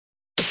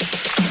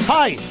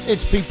Hi,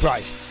 it's Pete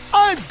Price.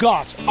 I've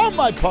got on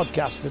my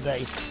podcast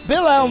today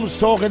Bill Elms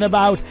talking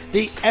about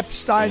the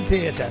Epstein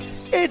Theatre.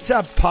 It's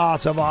a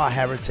part of our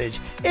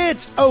heritage.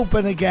 It's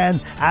open again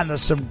and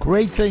there's some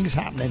great things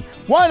happening.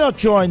 Why not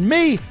join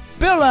me,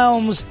 Bill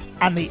Elms,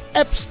 and the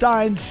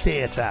Epstein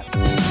Theatre?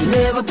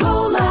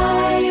 Liverpool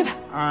Live.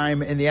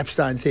 I'm in the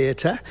Epstein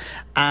Theatre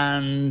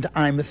and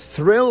I'm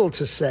thrilled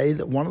to say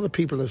that one of the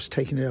people who's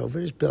taken it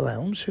over is Bill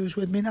Elms, who's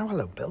with me now.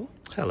 Hello, Bill.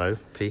 Hello,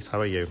 Pete. How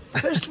are you?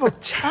 First of all,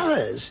 tell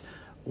us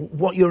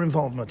what your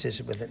involvement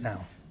is with it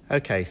now.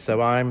 Okay,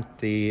 so I'm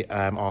the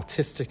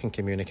Artistic and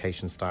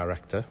Communications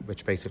Director,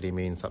 which basically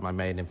means that my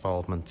main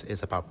involvement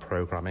is about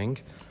programming,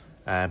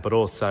 but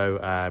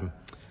also,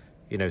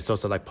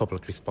 sort of like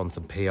public response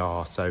and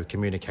PR, so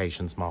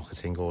communications,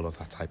 marketing, all of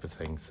that type of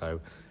thing.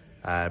 So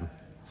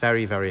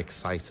very, very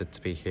excited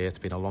to be here. It's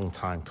been a long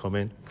time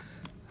coming,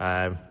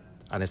 and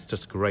it's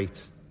just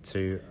great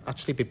to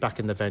actually be back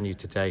in the venue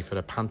today for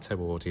a Panto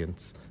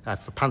audience,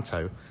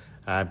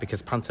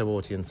 because Panto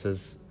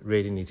audiences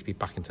really need to be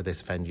back into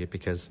this venue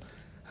because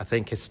I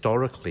think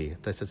historically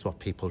this is what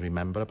people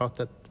remember about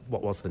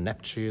what was the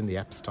Neptune, the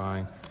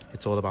Epstein.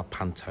 It's all about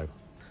Panto.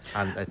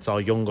 And it's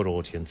our younger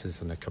audiences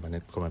that are coming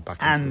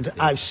back into the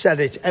theatre. I've said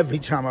it every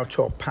time I've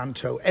talked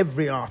Panto,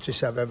 every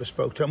artist I've ever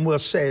spoke to, and we'll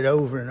say it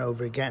over and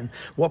over again.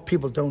 What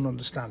people don't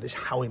understand is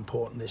how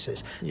important this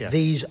is. Yeah.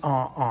 These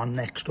are our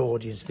next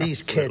audience.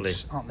 These Absolutely.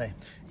 Kids, aren't they?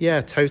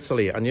 Yeah,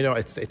 totally. And,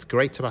 it's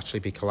great to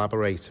actually be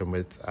collaborating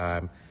with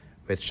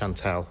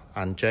Chantel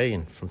and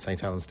Jane from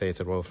St Helens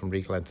Theatre Royal from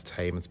Regal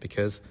Entertainments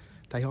because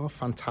they are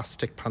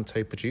fantastic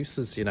Panto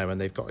producers, and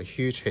they've got a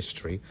huge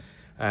history.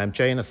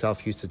 Jane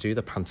herself used to do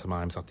the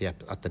pantomimes at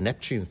the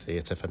Neptune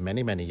Theatre for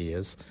many, many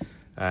years,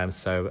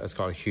 so has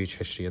got a huge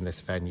history in this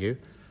venue.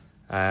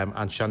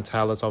 And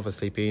Chantel has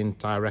obviously been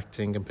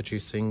directing and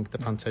producing the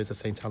pantos at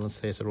St Helens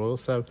Theatre Royal,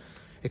 so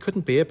it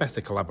couldn't be a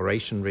better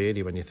collaboration,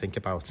 really, when you think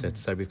about it.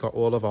 So we've got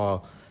all of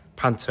our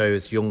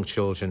pantos, young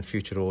children,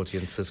 future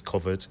audiences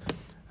covered.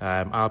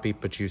 I'll be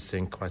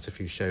producing quite a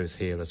few shows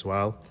here as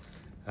well.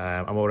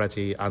 I'm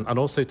already, and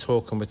also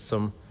talking with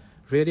some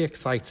really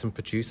exciting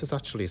producers,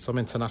 actually, some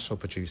international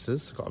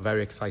producers. I've got a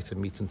very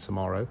exciting meeting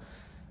tomorrow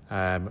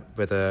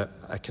with a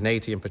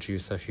Canadian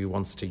producer who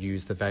wants to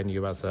use the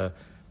venue as a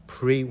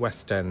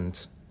pre-West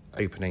End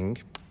opening,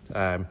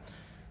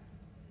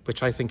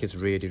 which I think is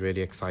really,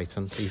 really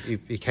exciting.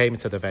 He came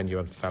into the venue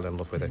and fell in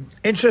love with it.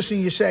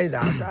 Interesting you say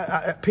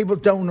that. People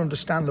don't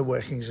understand the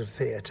workings of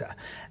theatre.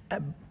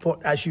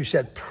 But as you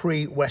said,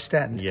 pre-West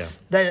End,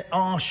 there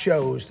are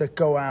shows that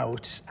go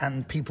out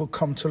and people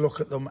come to look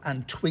at them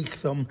and tweak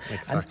them.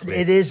 Exactly.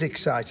 And it is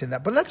exciting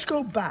that. But let's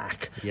go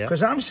back,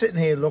 because I'm sitting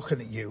here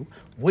looking at you.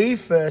 We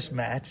first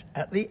met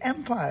at the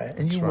Empire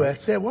and you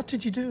worked there. What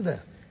did you do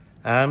there?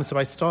 So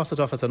I started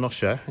off as an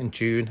usher in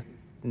June.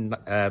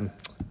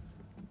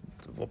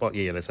 What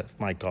year is it?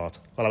 My God.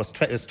 Well,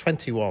 it was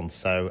 21,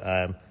 so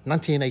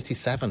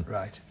 1987.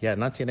 Right. Yeah,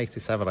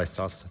 1987 I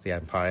started at the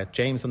Empire.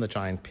 James and the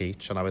Giant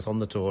Peach, and I was on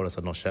the door as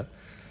an usher.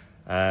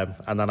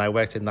 And then I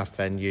worked in that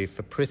venue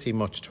for pretty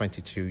much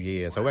 22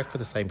 years. I worked for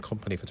the same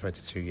company for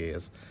 22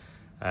 years,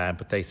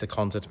 but they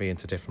seconded me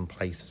into different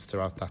places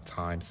throughout that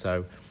time.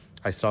 So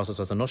I started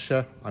as an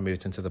usher. I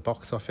moved into the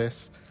box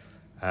office.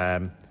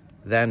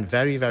 Then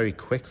very, very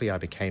quickly I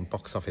became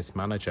box office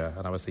manager,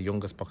 and I was the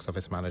youngest box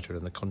office manager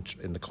in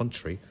the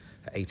country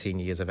at 18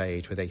 years of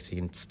age with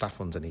 18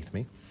 staff underneath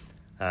me.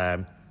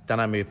 Then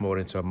I moved more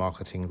into a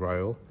marketing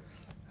role.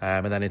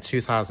 And then in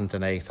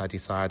 2008 I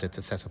decided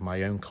to set up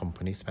my own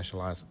company,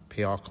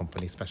 PR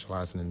company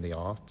specialising in the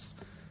arts.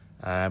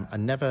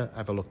 And never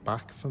ever looked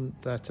back from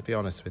there, to be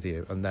honest with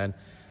you. And then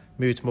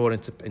moved more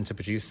into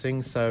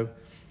producing. So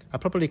I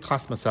probably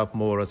class myself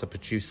more as a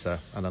producer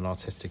and an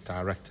artistic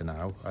director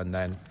now. And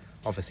then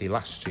obviously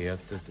last year,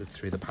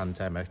 through the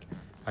pandemic,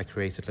 I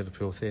created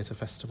Liverpool Theatre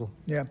Festival.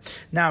 Yeah.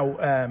 Now,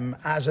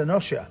 as an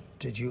usher,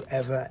 did you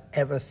ever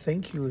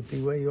think you would be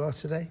where you are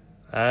today?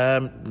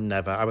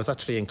 Never. I was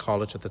actually in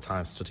college at the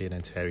time studying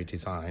interior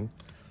design.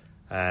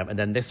 And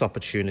then this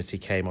opportunity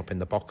came up in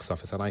the box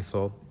office and I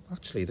thought,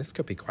 actually, this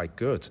could be quite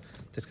good.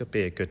 This could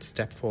be a good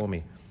step for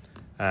me.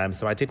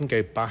 So I didn't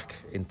go back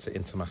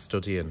into my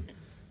studying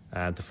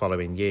the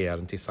following year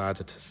and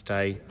decided to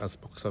stay as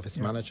box office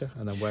manager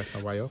and then work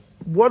my way up.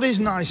 What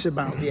is nice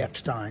about the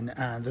Epstein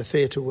and the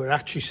theatre we're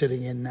actually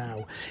sitting in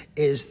now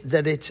is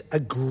that it's a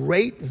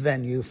great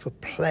venue for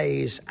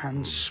plays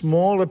and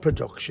smaller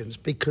productions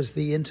because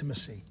the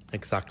intimacy.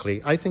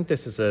 Exactly. I think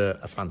this is a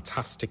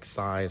fantastic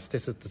size.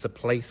 There's a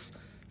place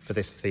for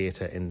this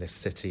theatre in this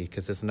city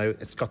because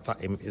it's got that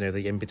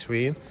the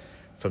in-between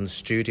from the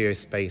studio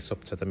space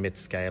up to the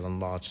mid-scale and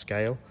large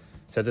scale.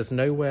 So there's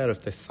nowhere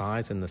of this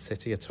size in the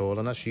city at all.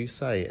 And as you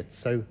say, it's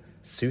so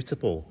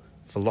suitable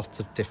for lots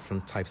of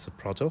different types of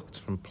product,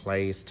 from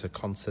plays to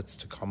concerts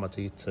to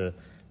comedy to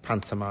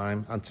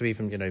pantomime and to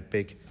even,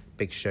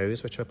 big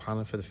shows which we're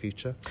planning for the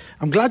future.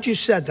 I'm glad you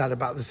said that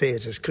about the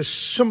theatres, because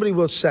somebody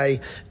will say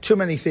too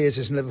many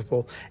theatres in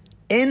Liverpool.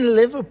 In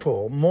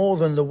Liverpool, more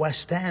than the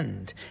West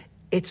End,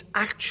 it's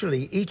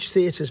actually, each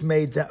theatre's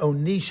made their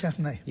own niche,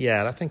 haven't they?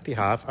 Yeah, I think they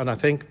have. And I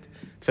think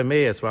for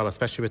me as well,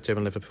 especially with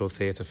doing Liverpool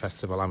Theatre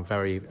Festival, I'm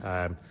very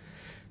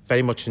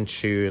much in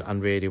tune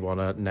and really want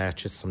to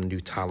nurture some new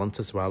talent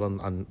as well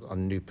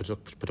and new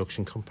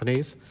production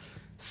companies.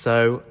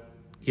 So,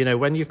 you know,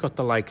 when you've got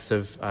the likes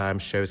of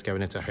shows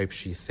going into Hope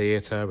Street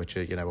Theatre, which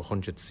are,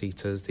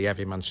 100-seaters, the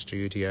Everyman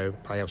Studio,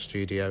 Playhouse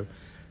Studio,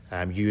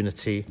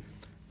 Unity,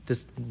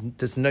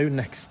 there's no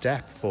next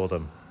step for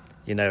them.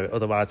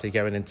 Otherwise they're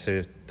going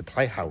into the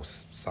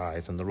Playhouse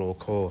size and the Royal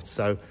Court.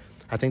 So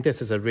I think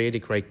this is a really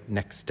great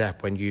next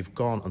step when you've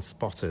gone and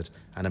spotted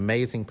an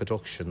amazing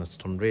production that's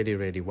done really,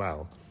 really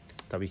well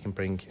that we can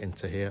bring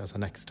into here as a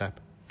next step.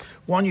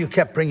 One you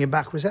kept bringing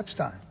back was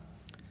Epstein.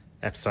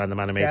 Epstein, the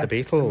man who made the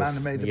Beatles. The man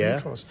who made the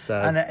Beatles. So.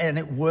 And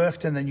it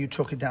worked, and then you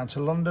took it down to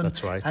London.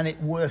 That's right. And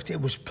it worked.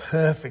 It was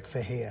perfect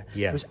for here.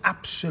 Yeah. It was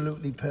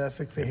absolutely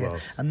perfect for here.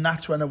 Was. And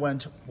that's when I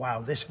went,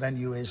 wow, this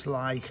venue is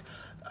like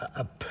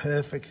a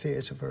perfect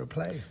theatre for a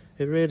play.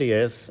 It really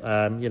is.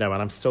 And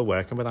I'm still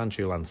working with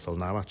Andrew Lancel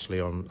now, actually,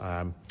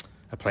 on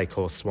a play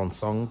called Swan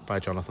Song by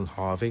Jonathan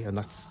Harvey, and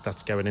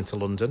that's going into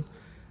London.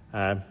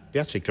 It'd be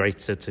actually great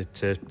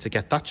to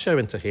get that show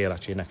into here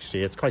actually next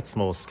year. It's quite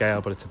small scale,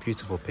 but it's a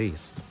beautiful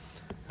piece.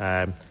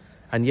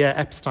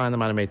 Epstein, the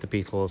man who made the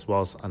Beatles,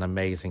 was an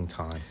amazing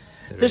time.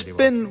 There's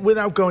been,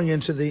 without going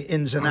into the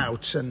ins and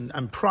outs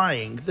and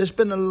prying, there's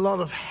been a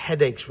lot of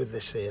headaches with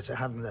this theatre,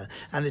 haven't there?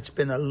 And it's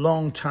been a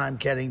long time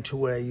getting to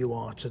where you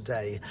are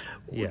today.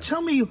 Yeah.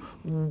 Tell me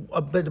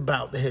a bit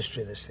about the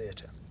history of this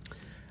theatre.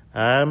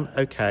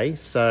 Okay,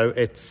 so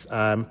it's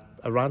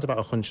around about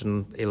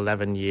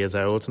 111 years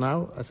old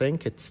now, I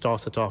think. It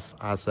started off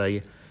as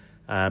a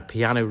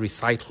piano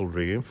recital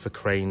room for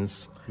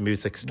Crane's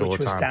music store which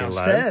was down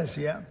downstairs,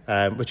 below.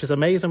 Yeah. Which is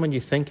amazing when you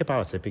think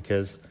about it,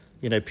 because,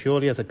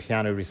 purely as a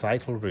piano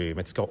recital room,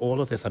 it's got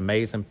all of this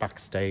amazing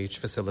backstage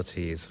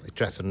facilities, like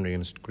dressing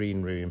rooms,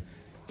 green room,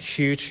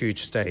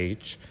 huge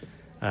stage.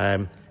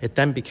 It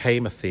then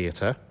became a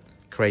theatre,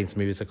 Crane's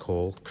Music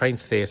Hall,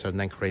 Crane's Theatre and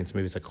then Crane's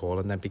Music Hall,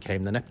 and then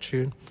became the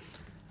Neptune.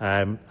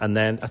 And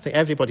then I think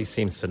everybody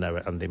seems to know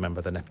it and they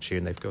remember the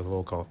Neptune. They've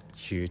all got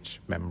huge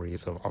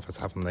memories of us,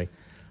 haven't they?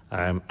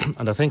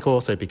 And I think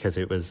also because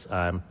it was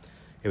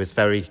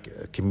very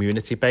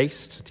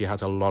community-based. You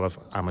had a lot of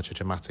amateur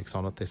dramatics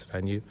on at this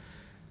venue.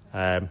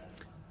 And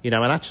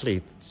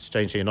actually,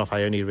 strangely enough,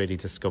 I only really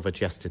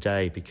discovered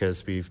yesterday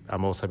because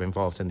I'm also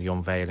involved in the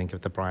unveiling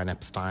of the Brian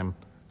Epstein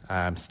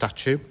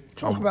statue.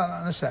 Talk about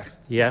that in a sec.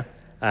 Yeah,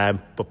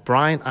 but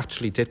Brian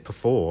actually did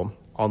perform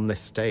on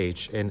this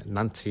stage in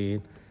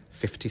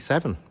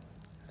 1957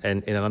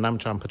 in an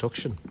Amjam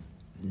production.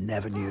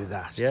 Never knew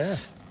that. Yeah.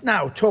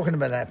 Now, talking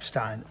about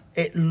Epstein,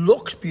 it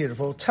looks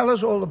beautiful. Tell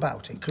us all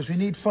about it, because we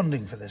need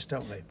funding for this,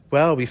 don't we?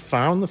 Well, we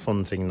found the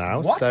funding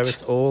now, What? So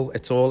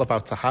it's all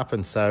about to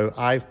happen. So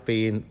I've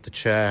been the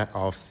chair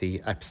of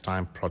the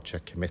Epstein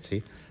Project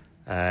Committee.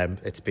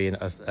 It's been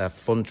a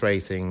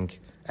fundraising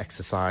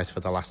exercise for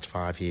the last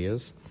 5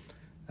 years.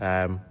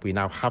 We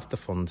now have the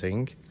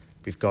funding.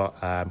 We've got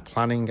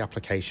planning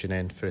application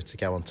in for it to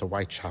go onto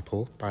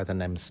Whitechapel by the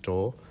NEM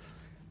store.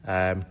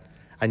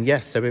 And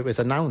yes, so it was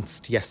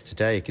announced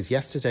yesterday, because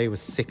yesterday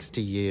was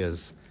 60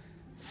 years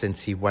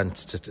since he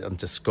went and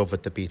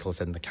discovered the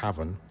Beatles in the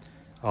cavern.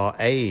 Our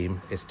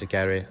aim is to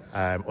get it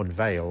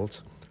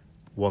unveiled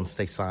once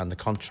they sign the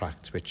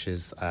contract, which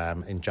is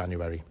in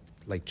January,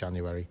 late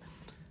January.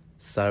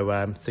 So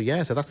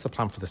that's the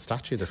plan for the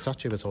statue. The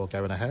statue is all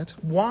going ahead.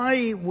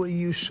 Why were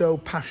you so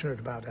passionate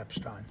about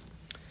Epstein?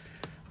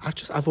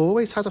 I've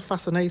always had a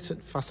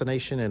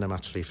fascination in him,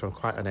 actually, from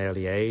quite an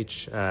early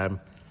age.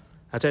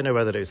 I don't know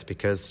whether it was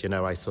because,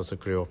 I sort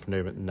of grew up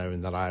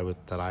knowing that I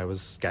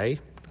was gay,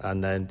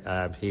 and then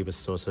he was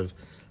sort of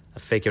a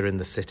figure in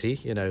the city,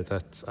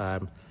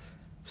 that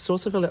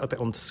sort of a little bit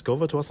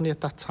undiscovered, wasn't he,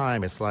 at that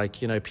time? It's like,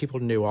 people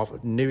knew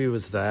he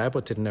was there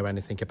but didn't know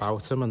anything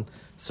about him, and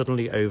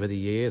suddenly over the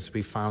years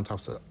we found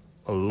out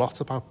a lot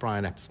about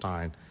Brian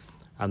Epstein,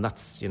 and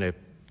that's,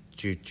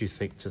 due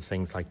to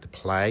things like the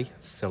play,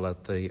 still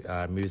at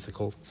the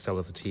musical, still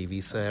at the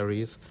TV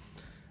series.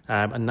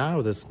 And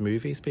now there's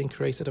movies being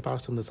created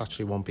about him. There's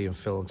actually one being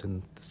filmed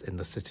in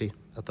the city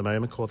at the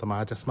moment called The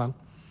Midas Man.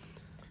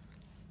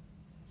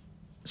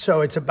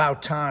 So it's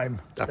about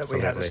time Absolutely. that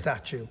we had a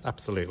statue.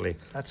 Absolutely.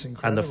 That's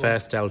incredible. And the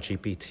first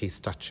LGBT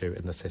statue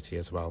in the city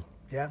as well.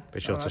 Yeah.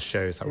 Which also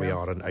shows that we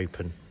are an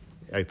open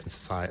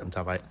society and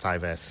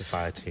diverse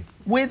society.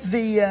 With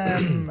the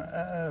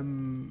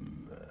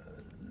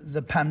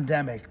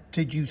pandemic,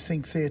 did you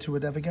think theatre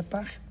would ever get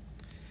back?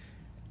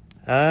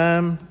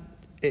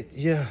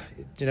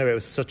 It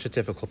was such a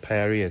difficult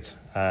period.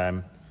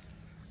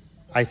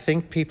 I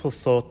think people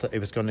thought that it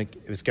was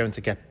going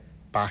to get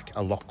back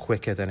a lot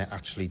quicker than it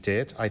actually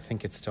did. I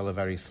think it's still a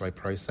very slow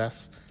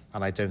process,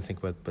 and I don't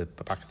think we're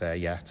back there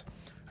yet.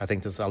 I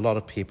think there's a lot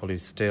of people who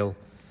still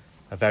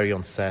are very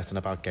uncertain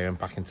about going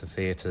back into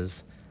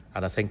theatres,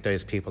 and I think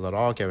those people that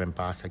are going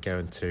back are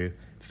going to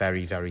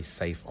very, very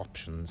safe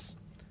options.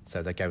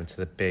 So they're going to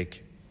the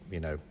big,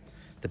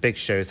 the big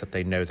shows that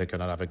they know they're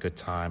going to have a good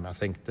time. I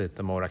think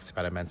the more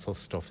experimental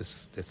stuff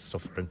is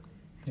suffering.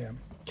 Yeah.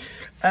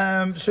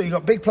 So you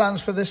got big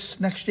plans for this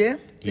next year?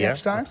 Yeah,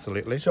 Epstein?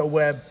 absolutely. So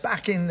we're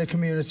back in the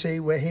community.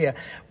 We're here.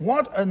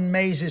 What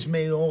amazes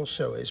me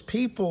also is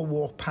people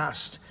walk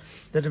past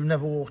that have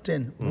never walked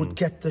in would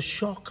get the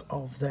shock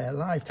of their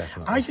life.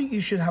 Definitely. I think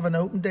you should have an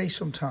open day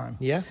sometime.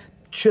 Yeah.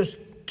 Just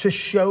to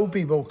show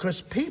people,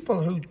 because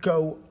people who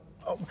go,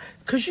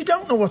 because you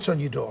don't know what's on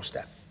your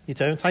doorstep. You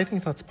don't. I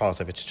think that's part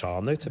of its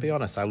charm, though, to be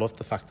honest. I love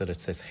the fact that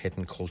it's this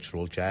hidden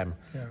cultural gem.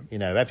 Yeah. You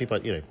know,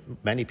 everybody, you know,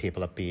 many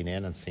people have been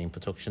in and seen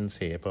productions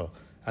here, but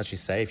as you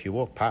say, if you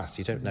walk past,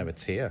 you don't know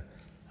it's here.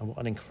 And what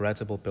an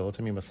incredible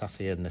building. I mean, we're sat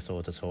here in this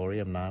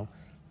auditorium now,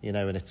 you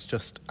know, and it's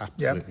just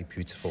absolutely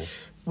beautiful.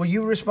 Were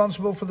you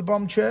responsible for the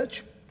Bomb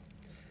Church?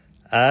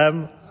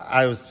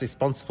 I was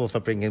responsible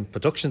for bringing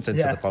productions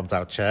into the Bombed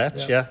Out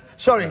Church, yeah.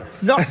 Sorry,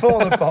 not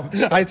for the Bomb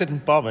Church. I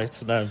didn't bomb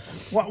it, no.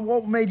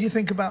 What made you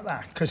think about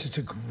that? Because it's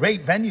a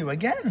great venue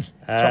again,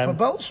 top of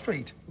Bold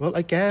Street. Well,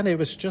 again, it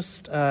was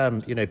just,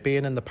 you know,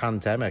 being in the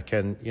pandemic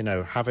and, you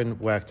know, having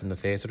worked in the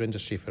theatre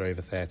industry for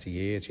over 30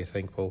 years, you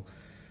think, well,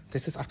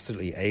 this is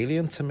absolutely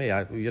alien to me.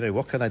 You know,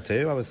 what can I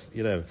do? I was,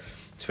 you know,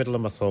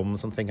 twiddling my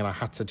thumbs and thinking I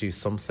had to do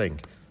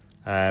something.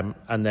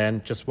 And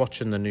then just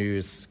watching the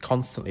news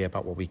constantly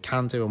about what we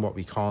can do and what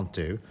we can't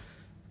do.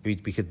 We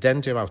could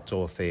then do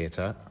outdoor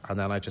theatre, and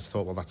then I just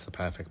thought, well, that's the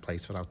perfect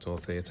place for outdoor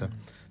theatre.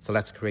 So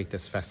let's create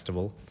this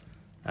festival.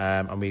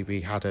 And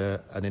we had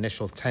an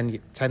initial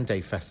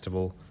 10-day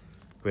festival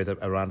with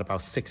around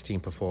about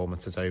 16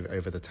 performances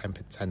over the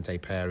 10-day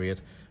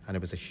period, and it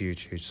was a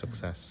huge, huge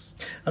success.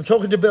 I'm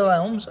talking to Bill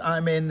Elms.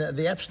 I'm in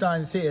the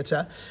Epstein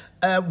Theatre.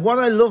 What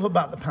I love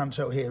about the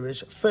Panto here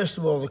is, first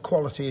of all, the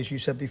quality, as you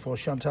said before.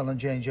 Chantal and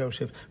Jane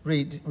Joseph,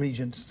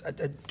 Regents,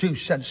 do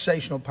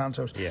sensational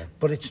Pantos,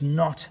 but it's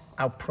not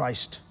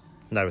outpriced.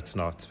 No, it's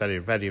not. It's very,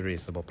 very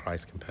reasonable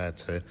price compared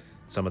to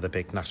some of the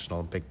big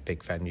national,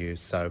 big venues.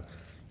 So,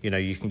 you know,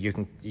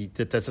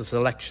 there's a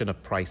selection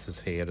of prices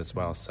here as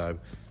well. So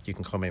you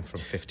can come in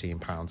from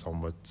 £15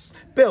 onwards.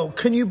 Bill,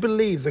 can you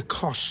believe the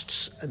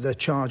costs they're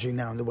charging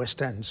now in the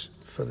West Ends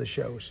for the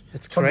shows?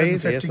 It's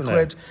crazy, 150 isn't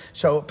quid. it?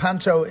 So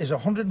Panto is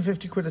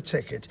 150 quid a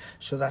ticket,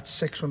 so that's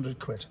 600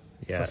 quid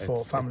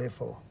for family of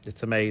four.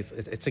 It's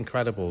amazing. It's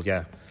incredible.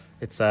 Yeah,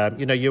 it's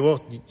you know,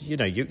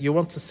 you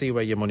want to see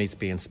where your money's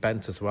being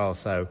spent as well.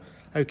 So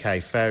okay,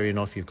 fair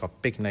enough. You've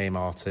got big name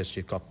artists,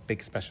 you've got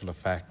big special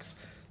effects.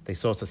 They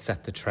sort of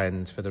set the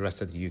trend for the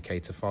rest of the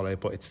UK to follow,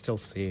 but it still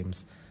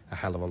seems a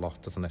hell of a lot,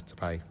 doesn't it, to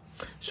pay?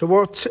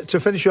 So to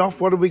finish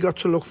off, what have we got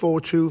to look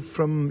forward to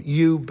from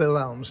you, Bill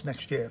Elms,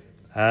 next year?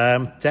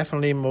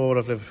 Definitely more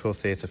of Liverpool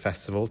Theatre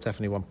Festival.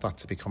 Definitely want that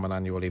to become an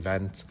annual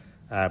event.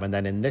 And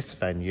then in this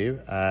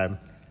venue,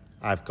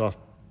 I've got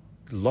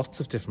lots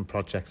of different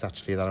projects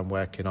actually that I'm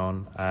working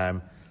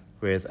on,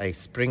 with a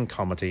spring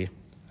comedy,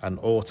 an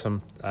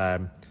autumn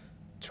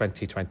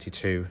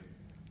 2022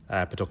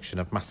 production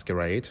of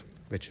Masquerade,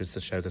 which was the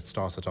show that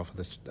started off at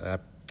this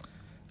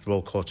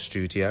Royal Court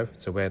Studio.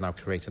 So we're now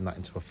creating that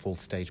into a full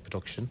stage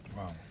production.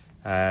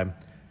 Wow.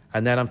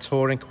 And then I'm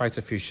touring quite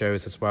a few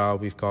shows as well.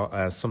 We've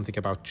got Something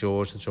About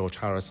George, the George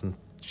Harrison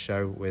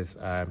show with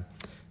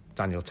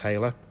Daniel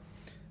Taylor.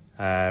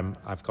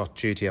 I've got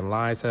Judy and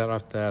Liza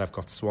out there. I've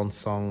got Swan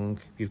Song.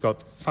 We've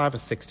got 5 or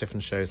 6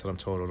 different shows that I'm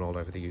touring all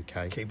over the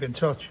UK. Keep in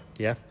touch.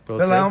 Yeah,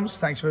 Bill Elms,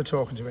 thanks for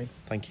talking to me.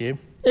 Thank you.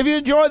 If you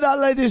enjoyed that,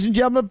 ladies and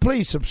gentlemen,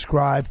 please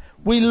subscribe.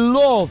 We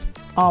love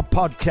our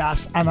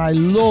podcast, and I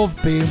love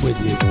being with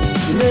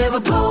you.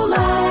 Liverpool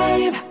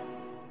Live.